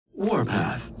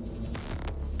Warpath.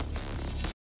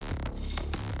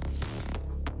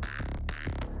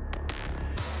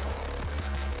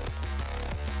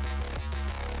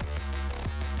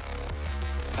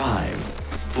 Five,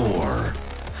 four,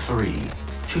 three,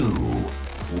 two,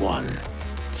 one.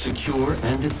 Secure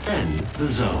and defend the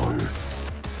zone.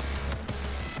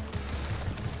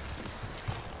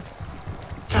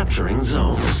 Capturing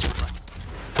zone.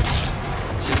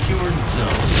 Secured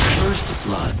zone. First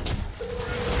blood.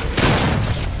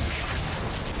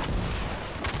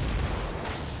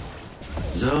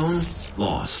 Zone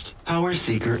lost. Power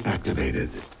seeker activated.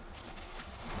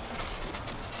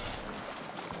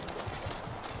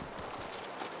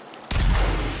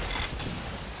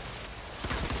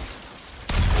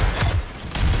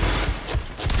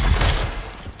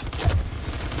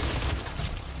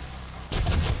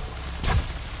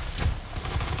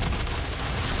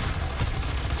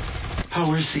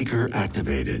 Power seeker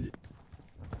activated.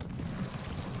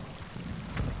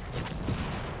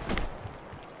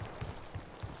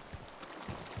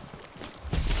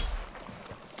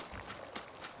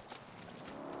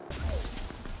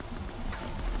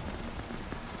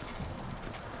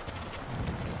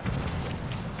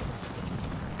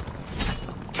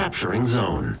 Capturing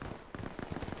zone.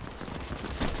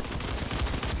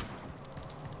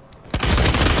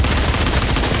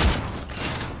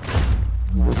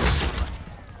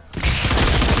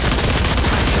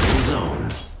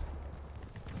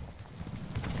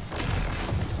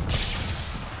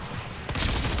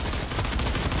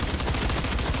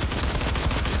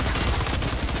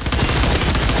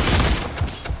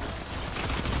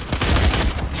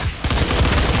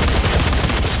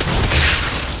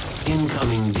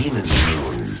 Incoming Demon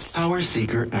Rune. Power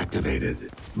Seeker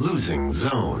activated. Losing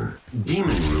zone.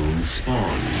 Demon Rune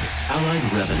spawned.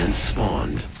 Allied Revenant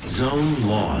spawned. Zone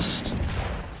lost.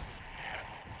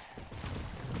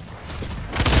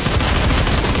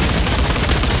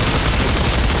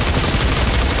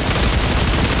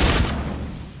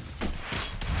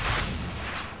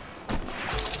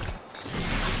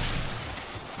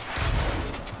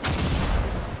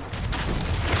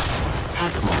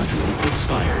 Hack module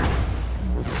expired.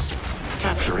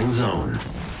 Capturing zone.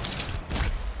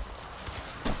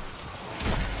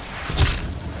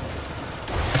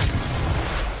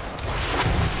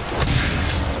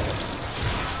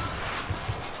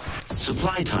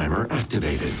 Supply timer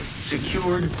activated.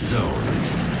 Secured zone.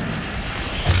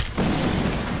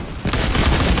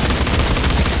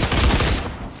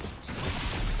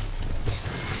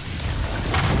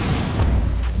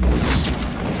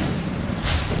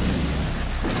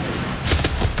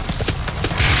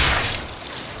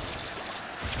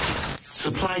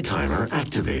 Supply timer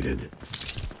activated.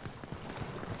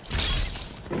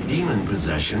 Demon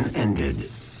possession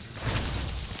ended.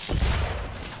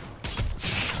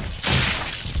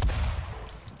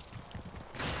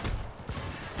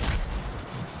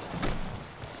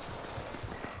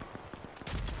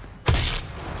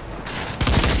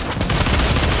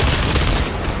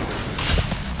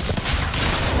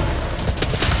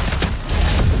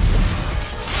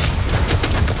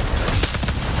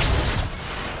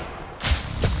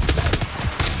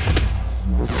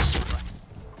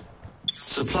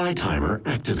 Supply timer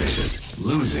activated.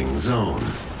 Losing zone.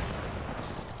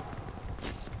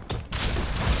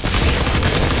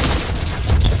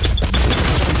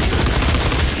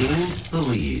 Gained the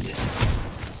lead.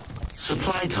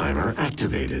 Supply timer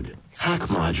activated. Hack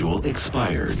module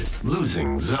expired.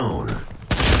 Losing zone.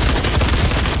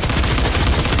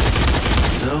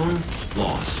 Zone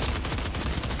lost.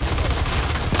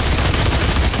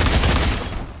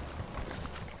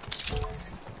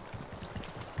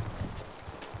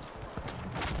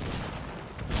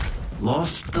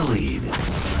 Lost the lead.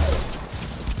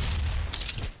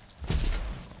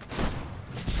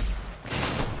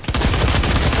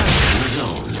 Capturing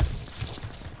zone.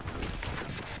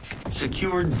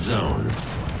 Secured zone.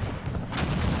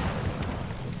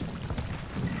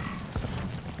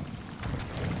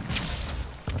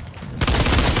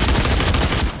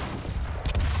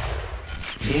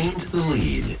 Gained the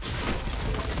lead.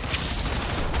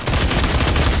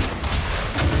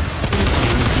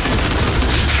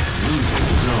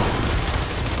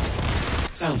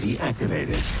 Bounty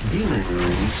activated. Demon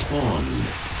Rune spawned.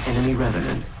 Enemy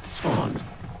Revenant spawned.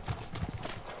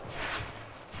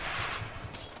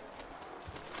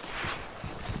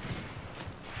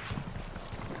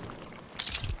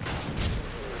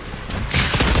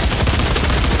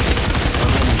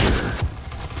 Avenger.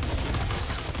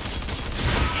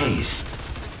 Haste.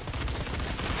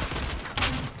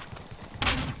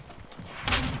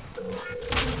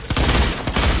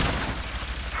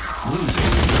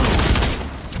 Losing zone.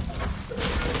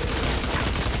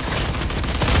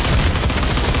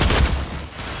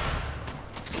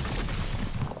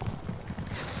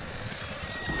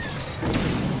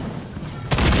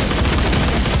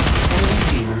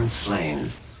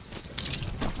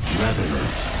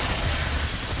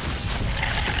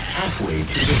 halfway to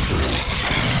victory.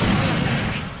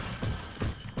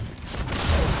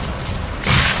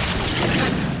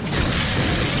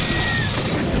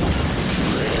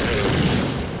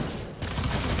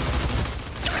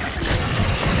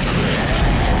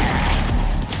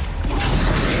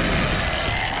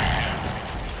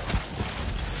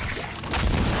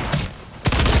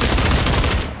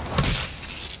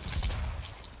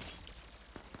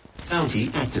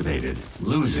 Bounty activated.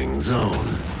 Losing zone.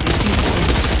 50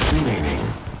 points remaining.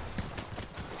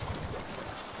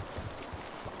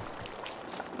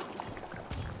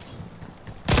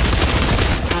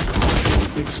 Hack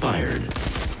module expired.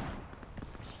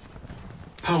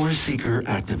 Power seeker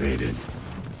activated.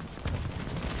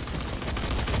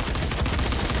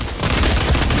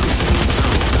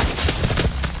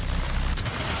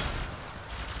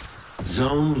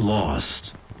 Losing zone. Zone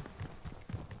lost.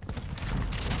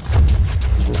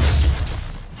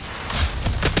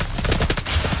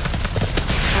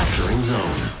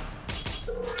 Zone.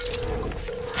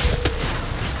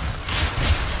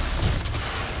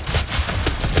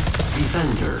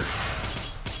 Defender.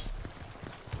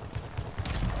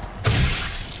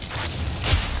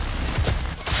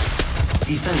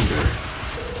 Defender.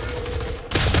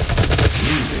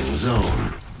 Losing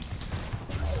zone.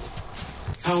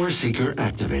 Power seeker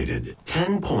activated.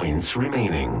 10 points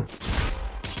remaining.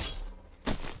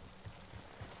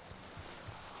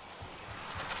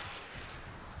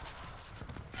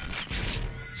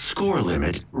 Score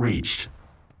limit reached.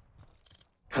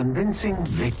 Convincing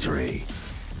victory.